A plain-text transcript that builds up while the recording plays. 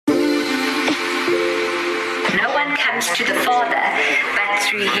one comes to the Father but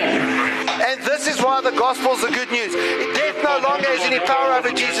through him. And this is why the gospel is the good news. Death no longer has any power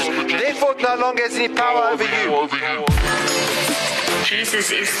over Jesus. Therefore, it no longer has any power over you.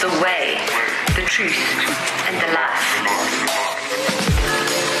 Jesus is the way, the truth, and the life.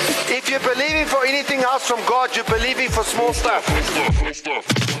 If you're believing for anything else from God, you're believing for small stuff.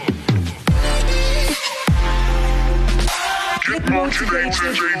 Get motivated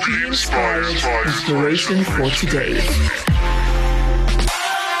and be inspired. Inspiration for today.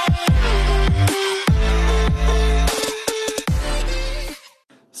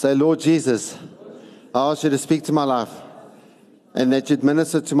 Say, Lord Jesus, I ask you to speak to my life and that you'd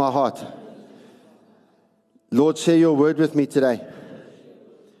minister to my heart. Lord, share your word with me today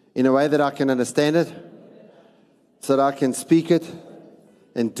in a way that I can understand it, so that I can speak it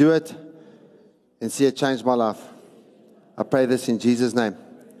and do it and see it change my life. I pray this in Jesus' name.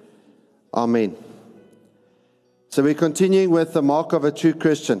 Amen. So we're continuing with the mark of a true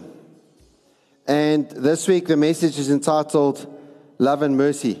Christian. And this week the message is entitled Love and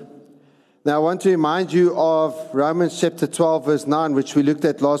Mercy. Now I want to remind you of Romans chapter 12 verse 9, which we looked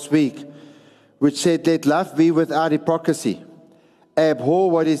at last week, which said, let love be without hypocrisy. Abhor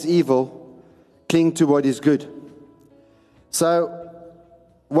what is evil, cling to what is good. So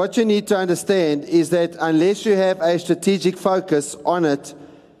what you need to understand is that unless you have a strategic focus on it,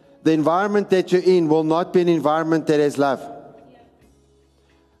 the environment that you're in will not be an environment that has love.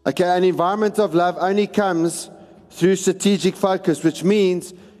 Okay, an environment of love only comes through strategic focus, which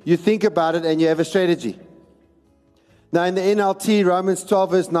means you think about it and you have a strategy. Now in the NLT, Romans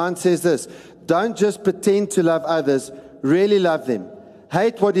 12 verse 9 says this, don't just pretend to love others, really love them.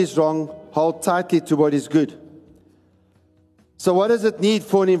 Hate what is wrong, hold tightly to what is good. So what does it need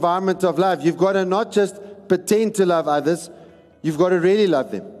for an environment of love? You've got to not just pretend to love others, you've got to really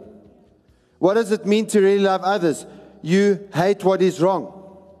love them. What does it mean to really love others? You hate what is wrong.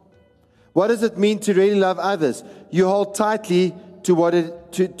 What does it mean to really love others? You hold tightly to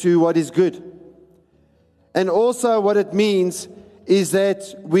what is good. And also what it means is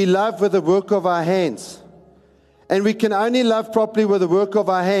that we love with the work of our hands. And we can only love properly with the work of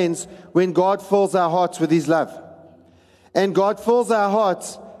our hands when God fills our hearts with His love. And God fills our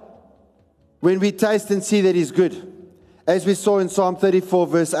hearts when we taste and see that He's good, as we saw in Psalm 34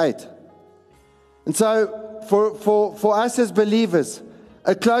 verse 8. And so for us as believers,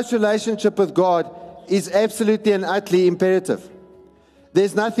 a close relationship with God is absolutely and utterly imperative.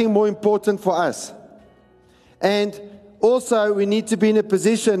 There's nothing more important for us. And also we need to be in a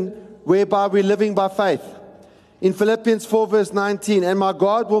position whereby we're living by faith. In Philippians 4 verse 19, and my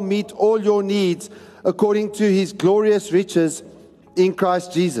God will meet all your needs according to His glorious riches in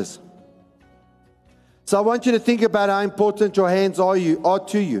Christ Jesus. So I want you to think about how important your hands are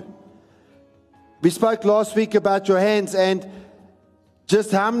to you. We spoke last week about your hands and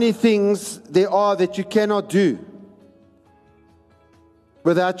just how many things there are that you cannot do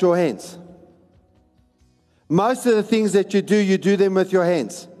without your hands. Most of the things that you do them with your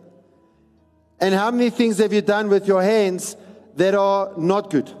hands. And how many things have you done with your hands that are not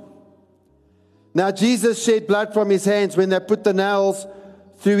good? Now, Jesus shed blood from His hands when they put the nails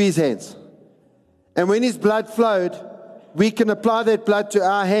through His hands. And when His blood flowed, we can apply that blood to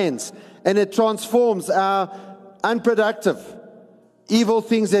our hands, and it transforms our unproductive, evil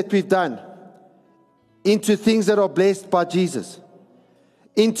things that we've done into things that are blessed by Jesus,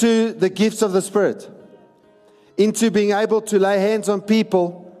 into the gifts of the Spirit, into being able to lay hands on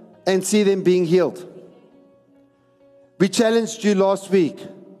people and see them being healed. We challenged you last week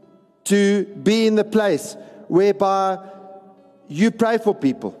to be in the place whereby you pray for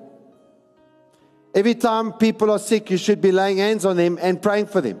people. Every time people are sick, you should be laying hands on them and praying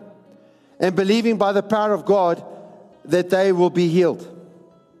for them and believing by the power of God that they will be healed.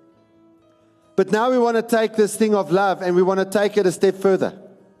 But now we want to take this thing of love and we want to take it a step further.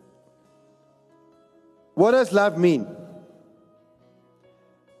 What does love mean?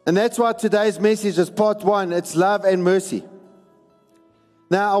 And that's why today's message is part 1. It's love and mercy.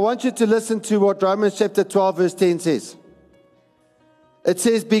 Now, I want you to listen to what Romans chapter 12 verse 10 says. It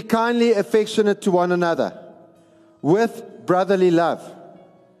says, be kindly affectionate to one another with brotherly love,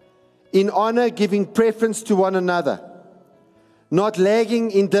 in honor giving preference to one another, not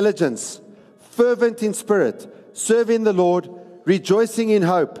lagging in diligence, fervent in spirit, serving the Lord, rejoicing in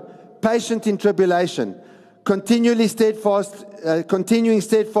hope, patient in tribulation, continuing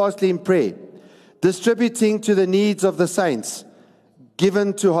steadfastly in prayer, distributing to the needs of the saints,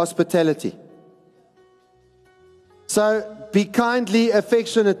 given to hospitality. So be kindly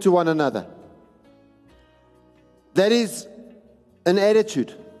affectionate to one another. That is an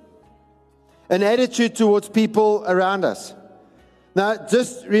attitude. an attitude towards people around us. Now,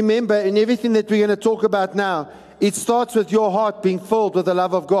 just remember, in everything that we're going to talk about now, it starts with your heart being filled with the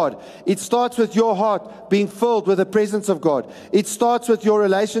love of God. It starts with your heart being filled with the presence of God. It starts with your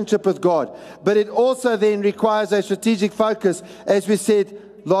relationship with God. But it also then requires a strategic focus, as we said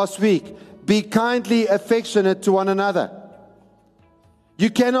last week. Be kindly affectionate to one another.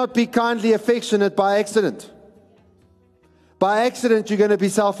 You cannot be kindly affectionate by accident. By accident, you're going to be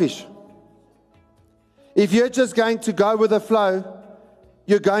selfish. If you're just going to go with the flow,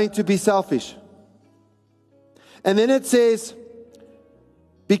 you're going to be selfish. And then it says,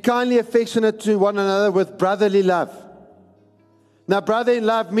 be kindly affectionate to one another with brotherly love. Now, brotherly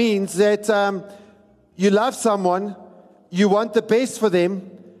love means that you love someone, you want the best for them,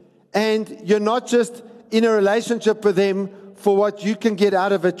 and you're not just in a relationship with them for what you can get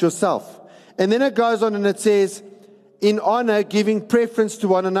out of it yourself. And then it goes on and it says, in honor, giving preference to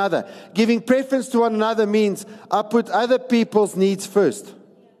one another. Giving preference to one another means I put other people's needs first.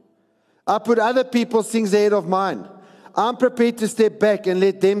 I put other people's things ahead of mine. I'm prepared to step back and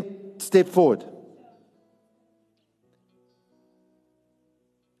let them step forward.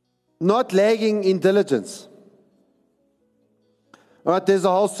 Not lagging in diligence. All right, there's a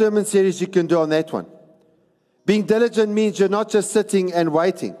whole sermon series you can do on that one. Being diligent means you're not just sitting and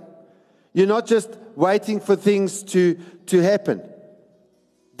waiting. You're not just waiting for things to happen.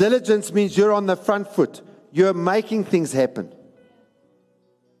 Diligence means you're on the front foot. You're making things happen.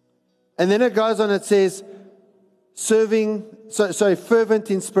 And then it goes on, it says, fervent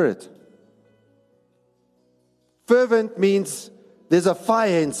in spirit. Fervent means there's a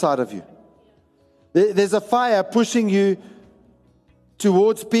fire inside of you. There's a fire pushing you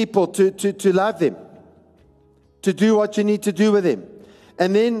towards people to love them, to do what you need to do with them.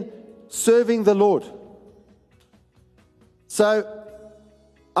 And then serving the Lord. So,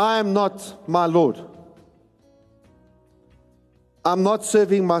 I am not my Lord. I'm not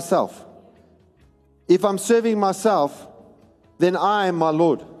serving myself. If I'm serving myself, then I am my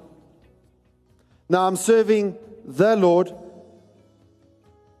Lord. Now I'm serving the Lord,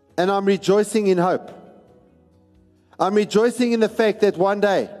 and I'm rejoicing in hope. I'm rejoicing in the fact that one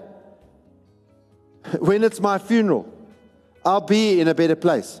day, when it's my funeral, I'll be in a better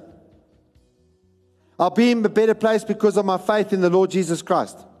place. I'll be in a better place because of my faith in the Lord Jesus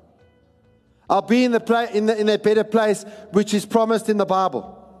Christ. I'll be in a better place which is promised in the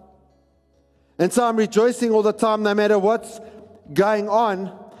Bible. And so I'm rejoicing all the time, no matter what's going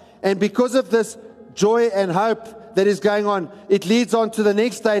on. And because of this joy and hope that is going on, it leads on to the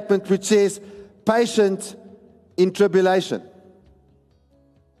next statement, which says, patient in tribulation.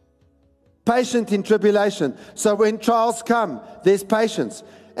 Patient in tribulation. So when trials come, there's patience.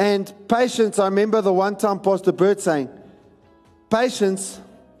 And patience, I remember the one time Pastor Bert saying, patience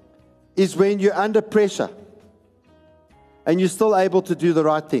is when you're under pressure and you're still able to do the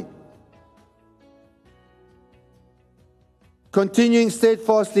right thing. Continuing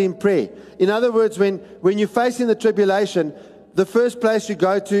steadfastly in prayer. In other words, when you're facing the tribulation, the first place you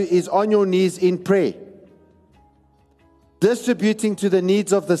go to is on your knees in prayer. Distributing to the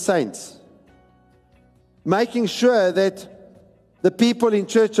needs of the saints. Making sure that the people in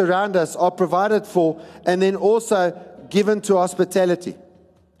church around us are provided for, and then also given to hospitality.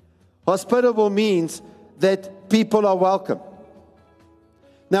 Hospitable means that people are welcome.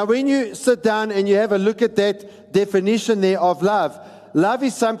 Now, when you sit down and you have a look at that definition there of love, love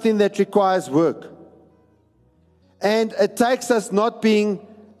is something that requires work. And it takes us not being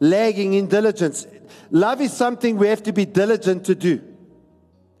lagging in diligence. Love is something we have to be diligent to do.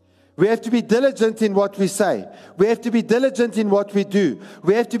 We have to be diligent in what we say. We have to be diligent in what we do.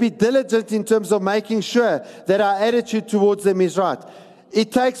 We have to be diligent in terms of making sure that our attitude towards them is right.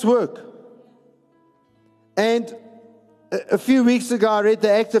 It takes work. And a few weeks ago, I read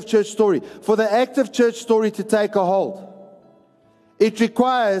the Active Church story. For the Active Church story to take a hold, it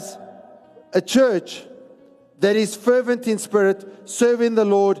requires a church that is fervent in spirit, serving the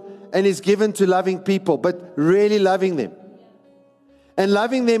Lord, and is given to loving people, but really loving them. And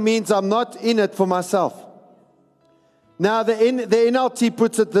loving them means I'm not in it for myself. Now, the NLT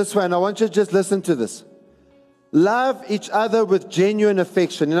puts it this way, and I want you to just listen to this. Love each other with genuine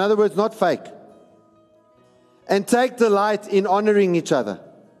affection. In other words, not fake. And take delight in honoring each other.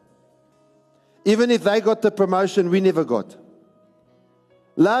 Even if they got the promotion we never got.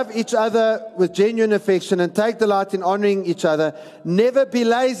 Love each other with genuine affection and take delight in honoring each other. Never be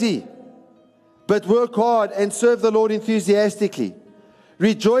lazy, but work hard and serve the Lord enthusiastically.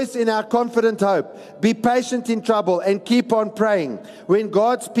 Rejoice in our confident hope. Be patient in trouble and keep on praying. When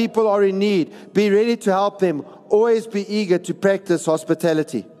God's people are in need, be ready to help them. Always be eager to practice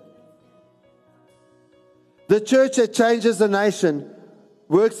hospitality. The church that changes the nation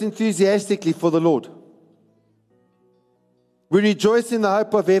works enthusiastically for the Lord. We rejoice in the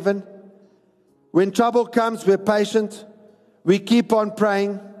hope of heaven. When trouble comes, we're patient. We keep on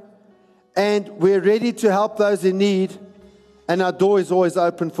praying. And we're ready to help those in need. And our door is always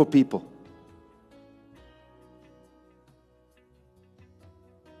open for people.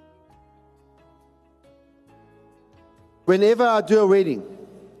 Whenever I do a wedding,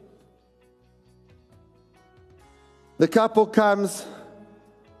 the couple comes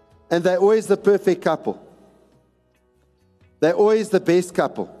and they're always the perfect couple. They're always the best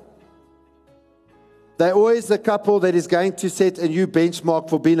couple. They're always the couple that is going to set a new benchmark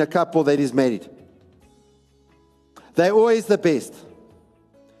for being a couple that is married. They're always the best.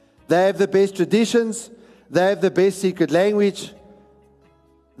 They have the best traditions. They have the best secret language.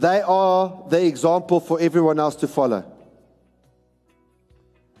 They are the example for everyone else to follow.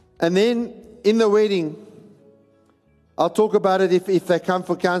 And then in the wedding, I'll talk about it if they come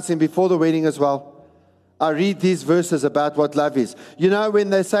for counseling before the wedding as well. I read these verses about what love is. You know, when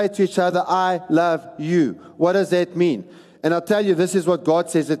they say to each other, I love you, what does that mean? And I'll tell you, this is what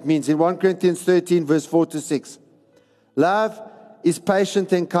God says it means. In 1 Corinthians 13, verse 4 to 6. Love is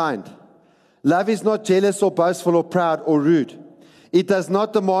patient and kind. Love is not jealous or boastful or proud or rude. It does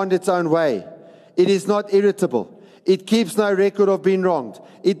not demand its own way. It is not irritable. It keeps no record of being wronged.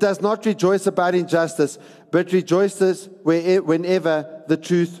 It does not rejoice about injustice, but rejoices whenever the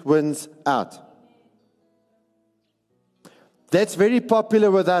truth wins out. That's very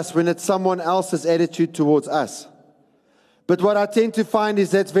popular with us when it's someone else's attitude towards us. But what I tend to find is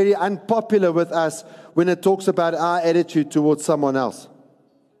that's very unpopular with us when it talks about our attitude towards someone else.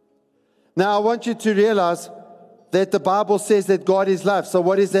 Now, I want you to realize that the Bible says that God is love. So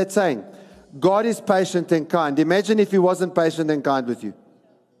what is that saying? God is patient and kind. Imagine if He wasn't patient and kind with you.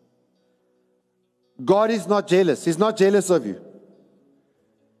 God is not jealous. He's not jealous of you.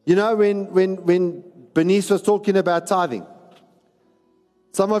 You know, when Bernice was talking about tithing,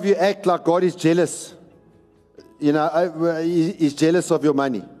 some of you act like God is jealous. You know, He's jealous of your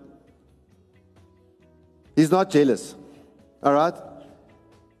money. He's not jealous. All right?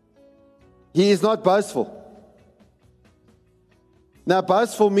 He is not boastful. Now,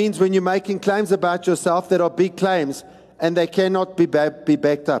 boastful means when you're making claims about yourself that are big claims and they cannot be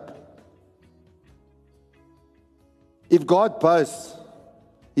backed up. If God boasts,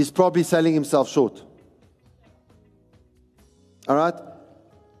 He's probably selling Himself short. All right?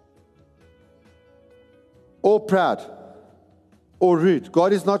 Or proud. Or rude.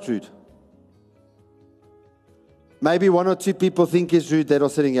 God is not rude. Maybe one or two people think He's rude that are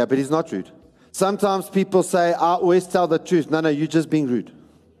sitting here, but He's not rude. Sometimes people say, I always tell the truth. No, you're just being rude.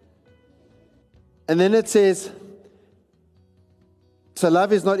 And then it says, so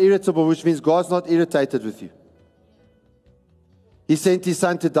love is not irritable, which means God's not irritated with you. He sent His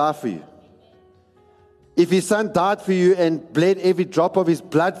Son to die for you. If His Son died for you and bled every drop of His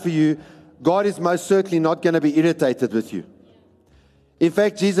blood for you, God is most certainly not going to be irritated with you. In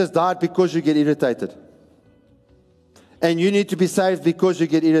fact, Jesus died because you get irritated. And you need to be saved because you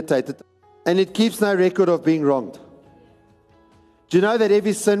get irritated. And it keeps no record of being wronged. Do you know that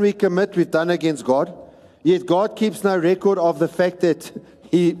every sin we commit, we've done against God? Yet God keeps no record of the fact that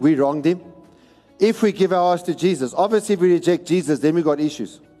we wronged Him. If we give our hearts to Jesus, obviously if we reject Jesus, then we got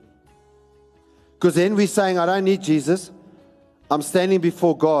issues. Because then we're saying, I don't need Jesus. I'm standing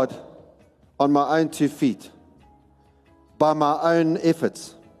before God on my own 2 feet, by my own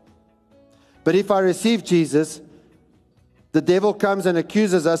efforts. But if I receive Jesus, the devil comes and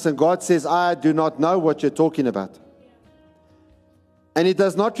accuses us, and God says, I do not know what you're talking about. And He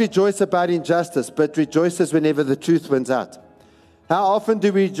does not rejoice about injustice, but rejoices whenever the truth wins out. How often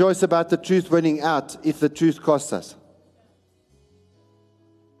do we rejoice about the truth winning out if the truth costs us?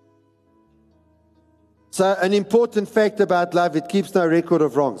 So an important fact about love, it keeps no record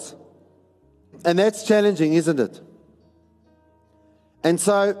of wrongs. And that's challenging, isn't it? And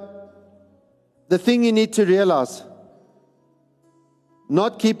so the thing you need to realize,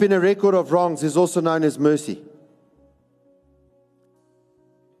 not keeping a record of wrongs is also known as mercy.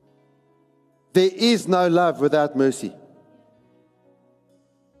 There is no love without mercy.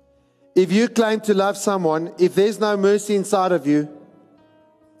 If you claim to love someone, if there's no mercy inside of you,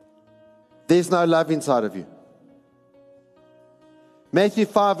 there's no love inside of you. Matthew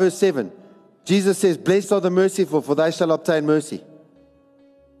 5 verse 7, Jesus says, blessed are the merciful, for they shall obtain mercy.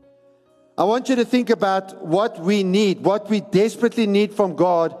 I want you to think about what we need, what we desperately need from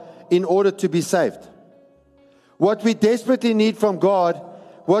God in order to be saved. What we desperately need from God,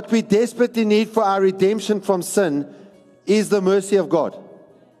 what we desperately need for our redemption from sin is the mercy of God.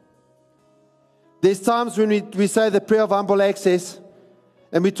 There's times when we say the prayer of humble access,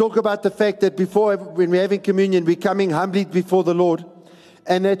 and we talk about the fact that when we're having communion, we're coming humbly before the Lord,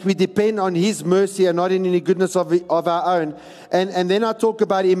 and that we depend on His mercy and not in any goodness of our own. And then I talk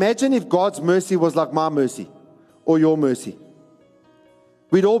about, imagine if God's mercy was like my mercy or your mercy.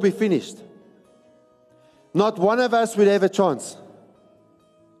 We'd all be finished. Not one of us would have a chance.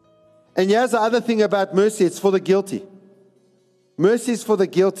 And here's the other thing about mercy, it's for the guilty. Mercy is for the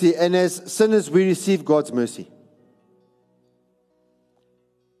guilty, and as sinners, we receive God's mercy.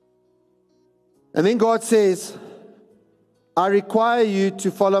 And then God says, I require you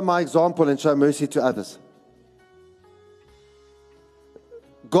to follow my example and show mercy to others.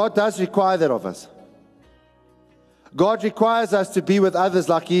 God does require that of us. God requires us to be with others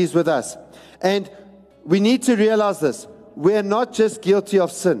like He is with us. And we need to realize this. We are not just guilty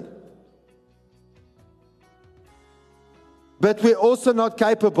of sin, but we're also not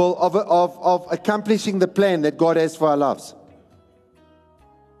capable of accomplishing the plan that God has for our lives.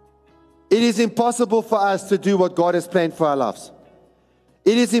 It is impossible for us to do what God has planned for our lives.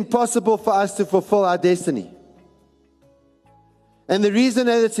 It is impossible for us to fulfill our destiny. And the reason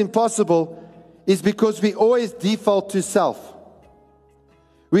that it's impossible is because we always default to self.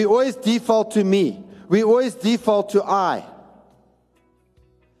 We always default to me. We always default to I.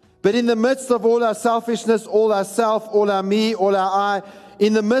 But in the midst of all our selfishness, all our self, all our me, all our I,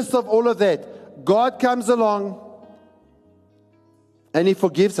 in the midst of all of that, God comes along and He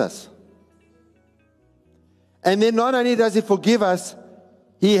forgives us. And then not only does He forgive us,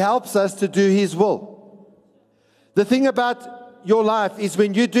 He helps us to do His will. The thing about your life is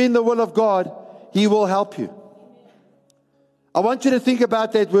when you're doing the will of God, He will help you. I want you to think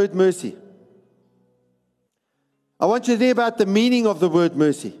about that word mercy. I want you to think about the meaning of the word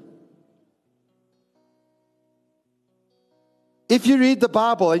mercy. If you read the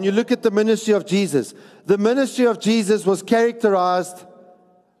Bible and you look at the ministry of Jesus, the ministry of Jesus was characterized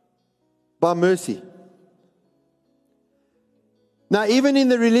by mercy. Now, even in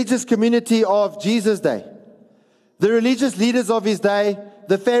the religious community of Jesus' day, the religious leaders of His day,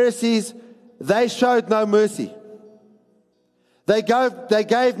 the Pharisees, they showed no mercy. They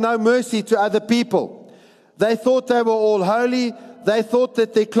gave no mercy to other people. They thought they were all holy. They thought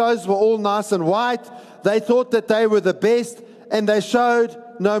that their clothes were all nice and white. They thought that they were the best, and they showed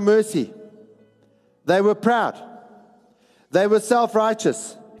no mercy. They were proud. They were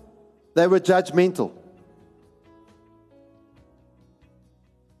self-righteous. They were judgmental.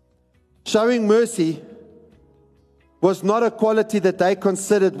 Showing mercy was not a quality that they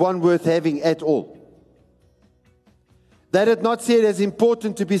considered one worth having at all. They did not see it as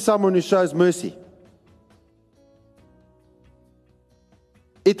important to be someone who shows mercy.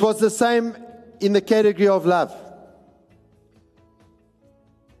 It was the same in the category of love.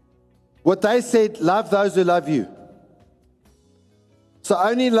 What they said, love those who love you. So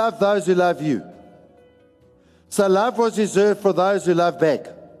only love those who love you. So love was reserved for those who love back.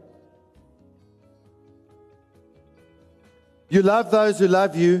 You love those who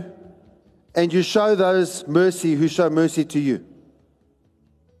love you, and you show those mercy who show mercy to you.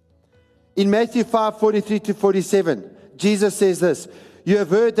 In Matthew 5:43-47, Jesus says this. You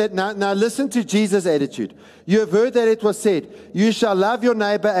have heard that, now listen to Jesus' attitude. You have heard that it was said, you shall love your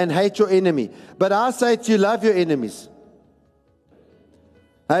neighbor and hate your enemy. But I say to you, love your enemies.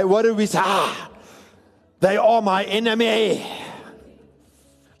 Hey, what do we say? They are my enemy.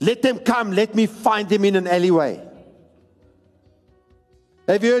 Let them come, let me find them in an alleyway.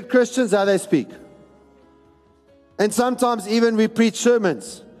 Have you heard Christians how they speak? And sometimes even we preach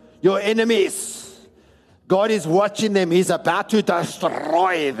sermons. Your enemies. God is watching them. He's about to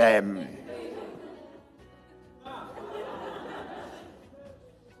destroy them.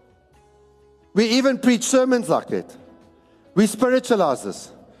 We even preach sermons like that. We spiritualize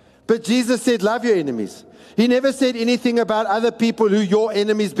this. But Jesus said, love your enemies. He never said anything about other people who your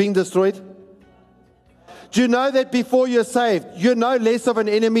enemies being destroyed. Do you know that before you're saved, you're no less of an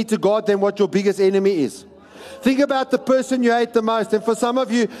enemy to God than what your biggest enemy is? Think about the person you hate the most. And for some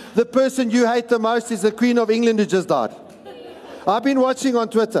of you, the person you hate the most is the Queen of England who just died. I've been watching on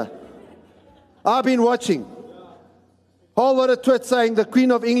Twitter. I've been watching. Whole lot of tweets saying the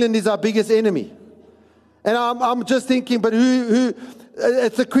Queen of England is our biggest enemy. And I'm just thinking, but who?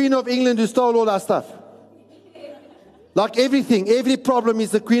 It's the Queen of England who stole all our stuff. Like everything, every problem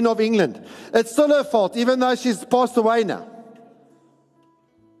is the Queen of England. It's still her fault, even though she's passed away now.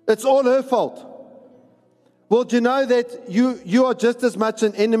 It's all her fault. Well, do you know that you are just as much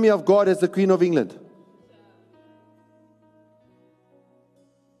an enemy of God as the Queen of England?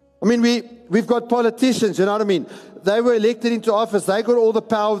 I mean, we've got politicians, you know what I mean? They were elected into office. They got all the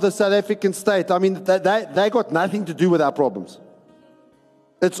power of the South African state. I mean, they got nothing to do with our problems.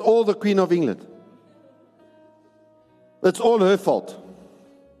 It's all the Queen of England. It's all her fault.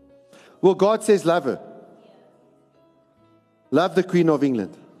 Well, God says love her. Love the Queen of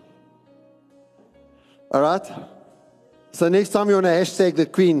England. All right? So next time you want to hashtag the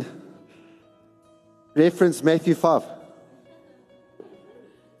Queen, reference Matthew 5.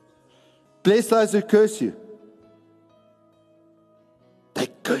 Bless those who curse you. They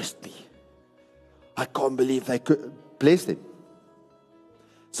cursed me. I can't believe they bless them.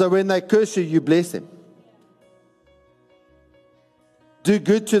 So when they curse you, you bless them. Do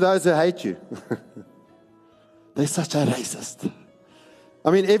good to those who hate you. They're such a racist. I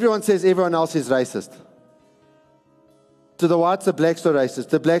mean, everyone says everyone else is racist. To the whites, the blacks are racist.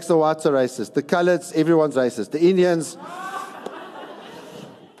 The blacks, the whites are racist. The coloreds, everyone's racist. The Indians.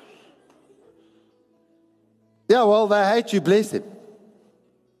 Yeah, well, they hate you, bless them.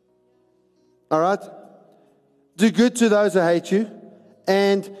 All right? Do good to those who hate you,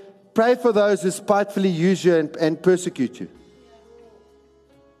 and pray for those who spitefully use you and persecute you.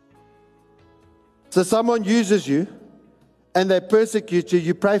 So someone uses you, and they persecute you,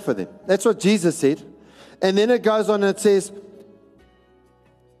 you pray for them. That's what Jesus said. And then it goes on and it says,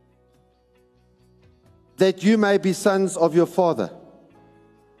 that you may be sons of your Father.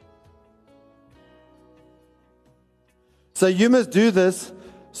 So you must do this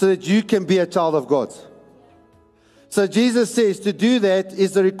so that you can be a child of God. So Jesus says to do that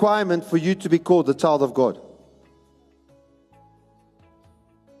is the requirement for you to be called a child of God.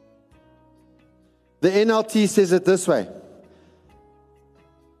 The NLT says it this way.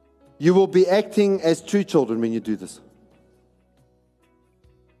 You will be acting as true children when you do this.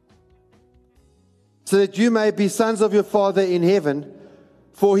 So that you may be sons of your Father in heaven,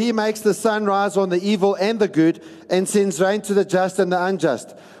 for he makes the sun rise on the evil and the good, and sends rain to the just and the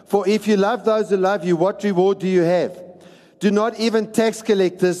unjust. For if you love those who love you, what reward do you have? Do not even tax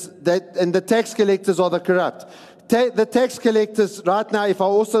collectors, and the tax collectors are the corrupt. The tax collectors, right now, if I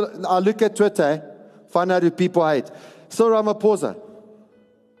look at Twitter, find out who people hate. Cyril Ramaphosa.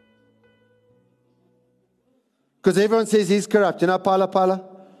 Because everyone says he's corrupt. You know, Pala,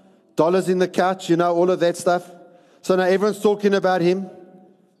 dollars in the couch, you know, all of that stuff. So now everyone's talking about him.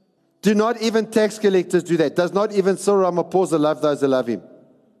 Do not even tax collectors do that. Does not even Cyril Ramaphosa love those who love him?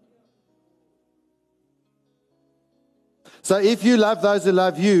 So if you love those who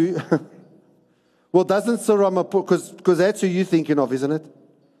love you, well, doesn't Cyril Ramaphosa, because that's who you're thinking of, isn't it?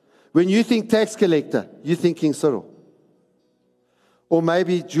 When you think tax collector, you're thinking Cyril. Or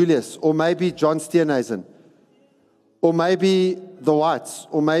maybe Julius, or maybe John Steenhuisen, or maybe the whites,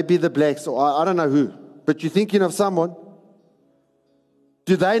 or maybe the blacks, or I don't know who. But you're thinking of someone.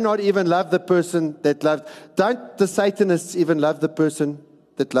 Do they not even love the person that loves? Don't the Satanists even love the person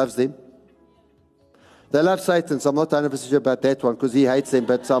that loves them? They love Satan, so I'm not 100% sure about that one, because he hates them,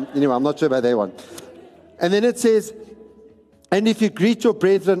 but anyway, I'm not sure about that one. And then it says, and if you greet your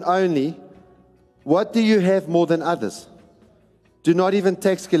brethren only, what do you have more than others? Do not even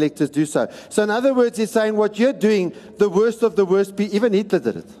tax collectors do so. So in other words, he's saying what you're doing, the worst of the worst, even Hitler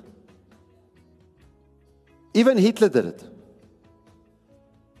did it. Even Hitler did it.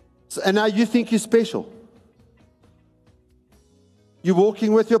 So, and now you think you're special. You're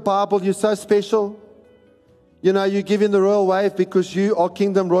walking with your Bible, you're so special. You know, you're giving the royal wave because you are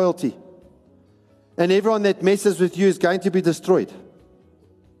kingdom royalty. And everyone that messes with you is going to be destroyed.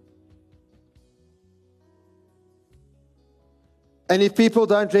 And if people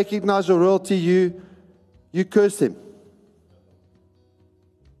don't recognize your royalty, you curse them.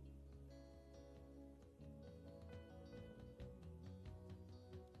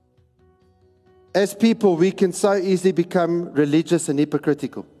 As people, we can so easily become religious and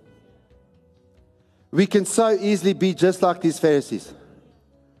hypocritical. We can so easily be just like these Pharisees.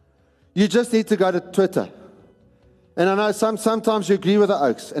 You just need to go to Twitter. And I know sometimes you agree with the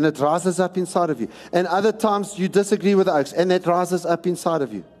Oaks and it rises up inside of you. And other times you disagree with the Oaks and it rises up inside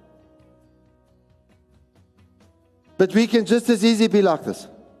of you. But we can just as easily be like this.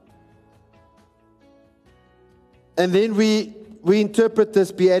 And then we interpret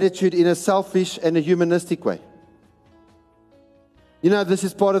this beatitude in a selfish and a humanistic way. You know, this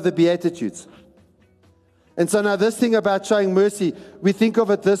is part of the Beatitudes. And so now this thing about showing mercy, we think of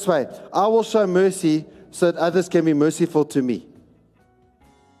it this way. I will show mercy so that others can be merciful to me.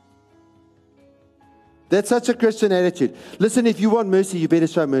 That's such a Christian attitude. Listen, if you want mercy, you better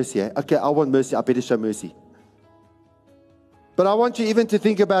show mercy. Eh? Okay, I want mercy, I better show mercy. But I want you even to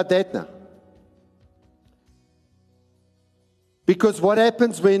think about that now. Because what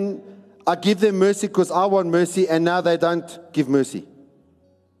happens when I give them mercy because I want mercy, and now they don't give mercy.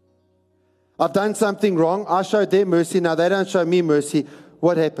 I've done something wrong. I showed them mercy. Now they don't show me mercy.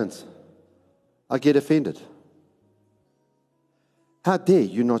 What happens? I get offended. How dare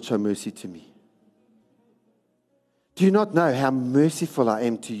you not show mercy to me? Do you not know how merciful I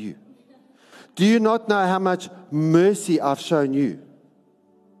am to you? Do you not know how much mercy I've shown you?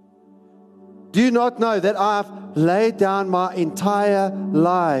 Do you not know that I've laid down my entire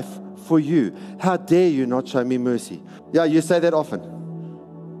life for you? How dare you not show me mercy? Yeah, you say that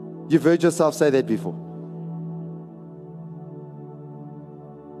often. You've heard yourself say that before.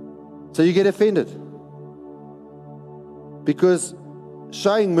 So you get offended. Because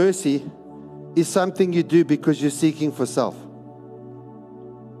showing mercy is something you do because you're seeking for self.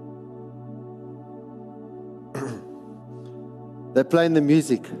 They're playing the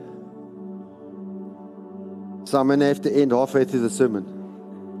music. So I'm going to have to end halfway through the sermon.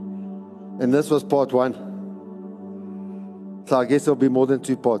 And this was part 1. So I guess there'll be more than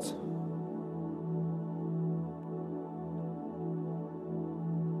 2 parts.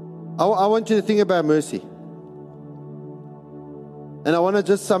 I want you to think about mercy. And I want to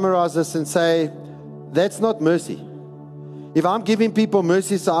just summarize this and say, that's not mercy. If I'm giving people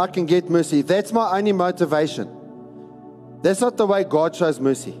mercy so I can get mercy, that's my only motivation. That's not the way God shows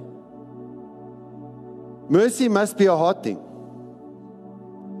mercy. Mercy must be a heart thing.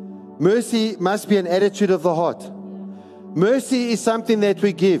 Mercy must be an attitude of the heart. Mercy is something that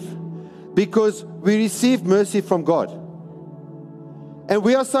we give because we receive mercy from God. And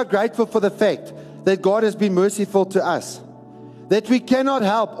we are so grateful for the fact that God has been merciful to us, that we cannot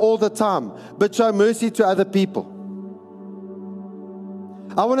help all the time but show mercy to other people.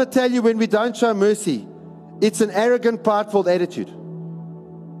 I want to tell you, when we don't show mercy, it's an arrogant, prideful attitude.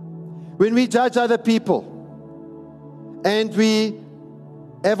 When we judge other people and we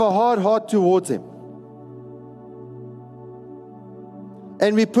have a hard heart towards them,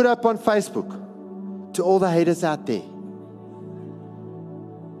 and we put up on Facebook to all the haters out there,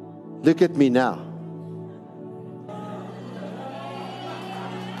 look at me now.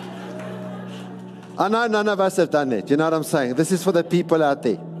 I know none of us have done that. You know what I'm saying? This is for the people out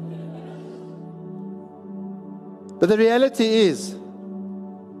there. But the reality is,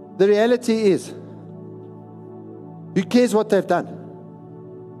 who cares what they've done?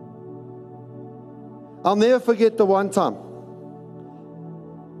 I'll never forget the one time.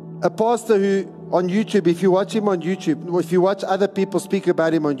 A pastor who, on YouTube, if you watch him on YouTube, or if you watch other people speak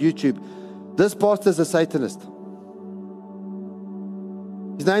about him on YouTube, this pastor is a Satanist.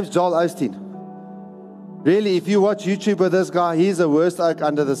 His name's Joel Osteen. Really, if you watch YouTube with this guy, he's the worst oak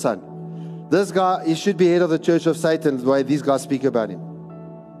under the sun. This guy, he should be head of the Church of Satan, the way these guys speak about him.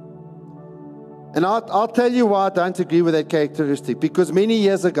 And I'll tell you why I don't agree with that characteristic. Because many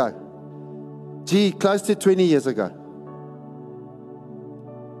years ago, close to 20 years ago,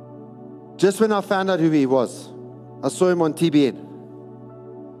 just when I found out who he was, I saw him on TBN.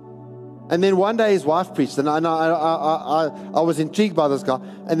 And then one day his wife preached, and I was intrigued by this guy.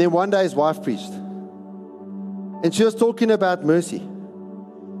 And then one day his wife preached. And she was talking about mercy.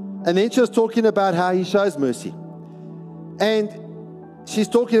 And then she was talking about how he shows mercy. And she's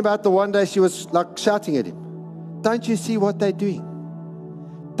talking about the one day she was like shouting at him. Don't you see what they're doing?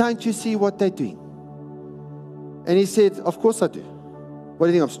 Don't you see what they're doing? And he said, of course I do. What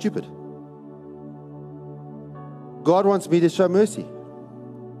do you think, I'm stupid? God wants me to show mercy.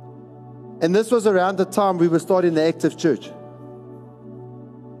 And this was around the time we were starting the Active Church.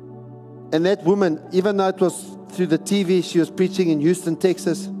 And that woman, even though it was through the TV, she was preaching in Houston,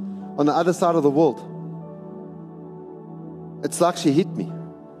 Texas, on the other side of the world. It's like she hit me.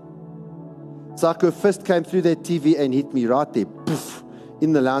 It's like her fist came through that TV and hit me right there, poof,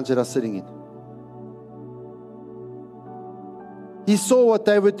 in the lounge that I was sitting in. He saw what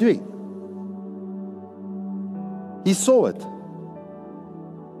they were doing. He saw it.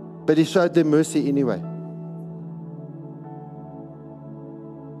 But he showed them mercy anyway.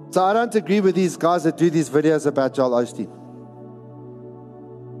 So I don't agree with these guys that do these videos about Joel Osteen.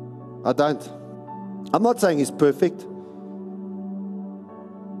 I don't. I'm not saying he's perfect.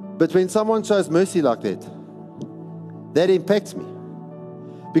 But when someone shows mercy like that, that impacts me.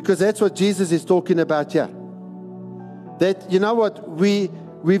 Because that's what Jesus is talking about here. That, you know what,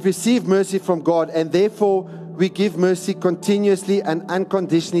 we've received mercy from God, and therefore we give mercy continuously and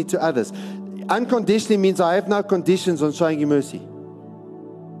unconditionally to others. Unconditionally means I have no conditions on showing you mercy.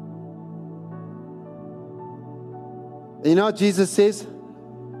 And you know what Jesus says?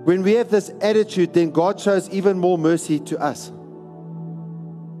 When we have this attitude, then God shows even more mercy to us.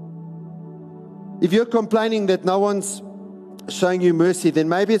 If you're complaining that no one's showing you mercy, then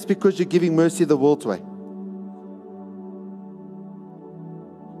maybe it's because you're giving mercy the world's way.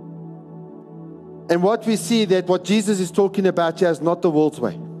 And what we see, that what Jesus is talking about here is not the world's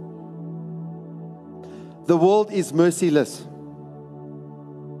way. The world is merciless.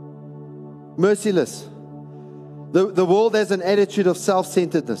 Merciless. The world has an attitude of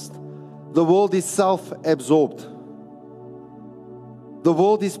self-centeredness. The world is self-absorbed. The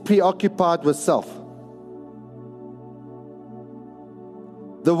world is preoccupied with self.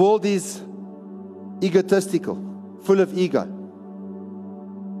 The world is egotistical, full of ego.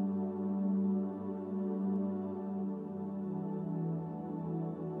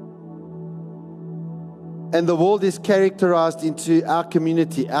 And the world is characterized into our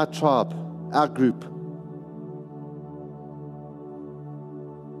community, our tribe, our group.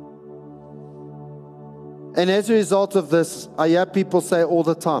 And as a result of this, I hear people say all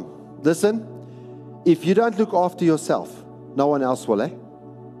the time, listen, if you don't look after yourself, no one else will, eh?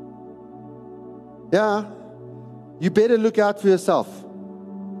 Yeah, you better look out for yourself,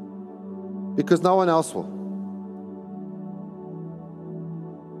 because no one else will.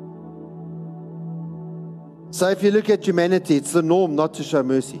 So if you look at humanity, it's the norm not to show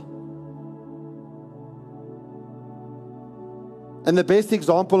mercy. And the best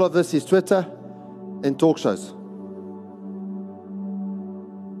example of this is Twitter and talk shows.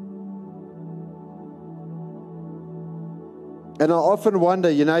 And I often wonder,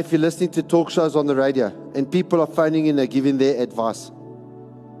 if you're listening to talk shows on the radio and people are phoning in and giving their advice.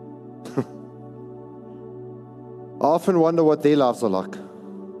 I often wonder what their lives are like.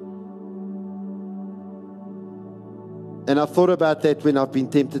 And I've thought about that when I've been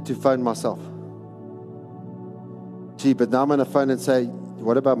tempted to phone myself. Gee, but now I'm on the phone and say,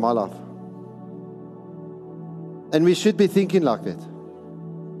 what about my life? And we should be thinking like that.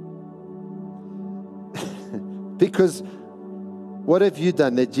 Because what have you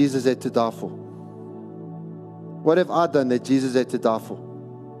done that Jesus had to die for? What have I done that Jesus had to die for?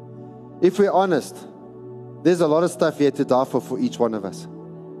 If we're honest, there's a lot of stuff he had to die for each one of us.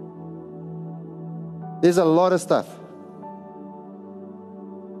 There's a lot of stuff.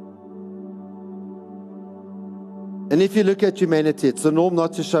 And if you look at humanity, it's the norm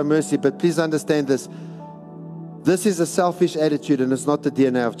not to show mercy, but please understand this. This is a selfish attitude, and it's not the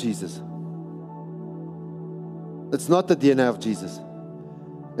DNA of Jesus. It's not the DNA of Jesus.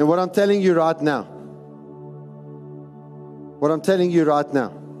 And what I'm telling you right now,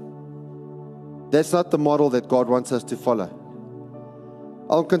 that's not the model that God wants us to follow.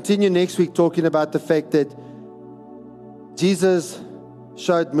 I'll continue next week talking about the fact that Jesus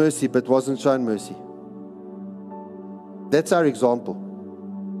showed mercy but wasn't shown mercy. That's our example.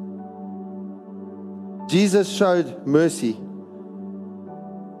 Jesus showed mercy,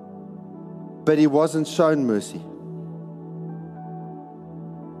 but he wasn't shown mercy.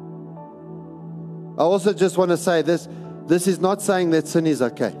 I also just want to say this is not saying that sin is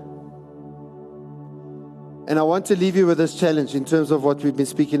okay. And I want to leave you with this challenge in terms of what we've been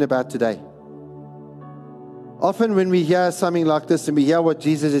speaking about today. Often when we hear something like this and we hear what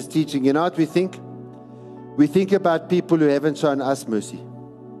Jesus is teaching, you know what we think? We think about people who haven't shown us mercy.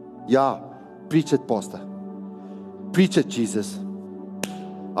 Yeah, preach it, Pastor. Preach it, Jesus.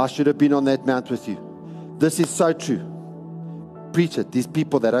 I should have been on that mount with you. This is so true. Preach it. These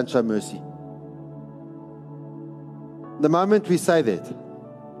people that don't show mercy. The moment we say that,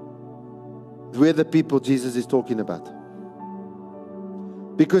 we're the people Jesus is talking about.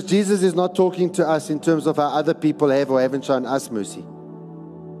 Because Jesus is not talking to us in terms of how other people have or haven't shown us mercy.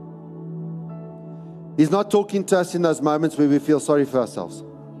 He's not talking to us in those moments where we feel sorry for ourselves.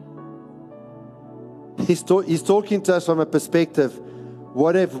 He's talking to us from a perspective,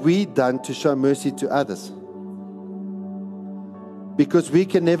 what have we done to show mercy to others? Because we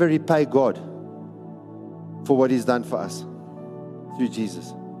can never repay God for what he's done for us through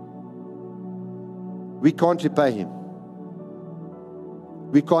Jesus. We can't repay him.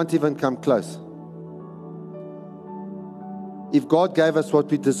 We can't even come close. If God gave us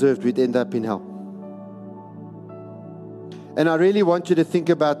what we deserved, we'd end up in hell. And I really want you to think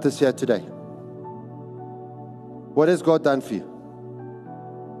about this here today. What has God done for you?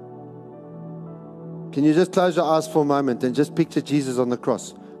 Can you just close your eyes for a moment and just picture Jesus on the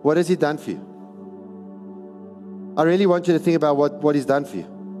cross? What has he done for you? I really want you to think about what he's done for you.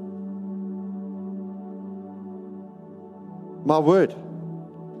 My word.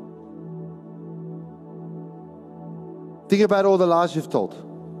 Think about all the lies you've told.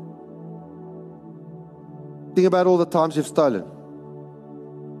 Think about all the times you've stolen.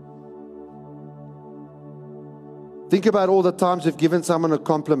 Think about all the times you've given someone a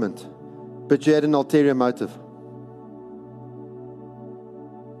compliment, but you had an ulterior motive.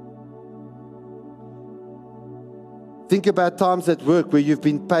 Think about times at work where you've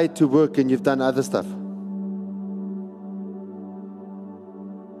been paid to work and you've done other stuff.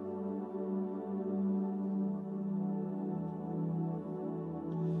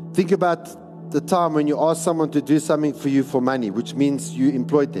 Think about the time when you asked someone to do something for you for money, which means you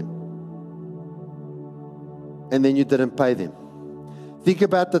employed them, and then you didn't pay them. Think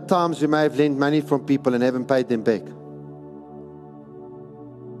about the times you may have lent money from people and haven't paid them back.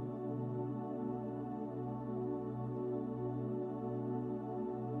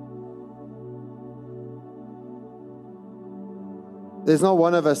 There's not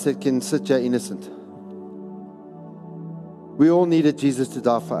one of us that can sit here innocent. We all needed Jesus to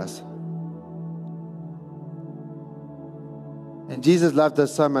die for us. And Jesus loved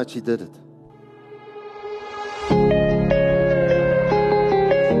us so much, He did it.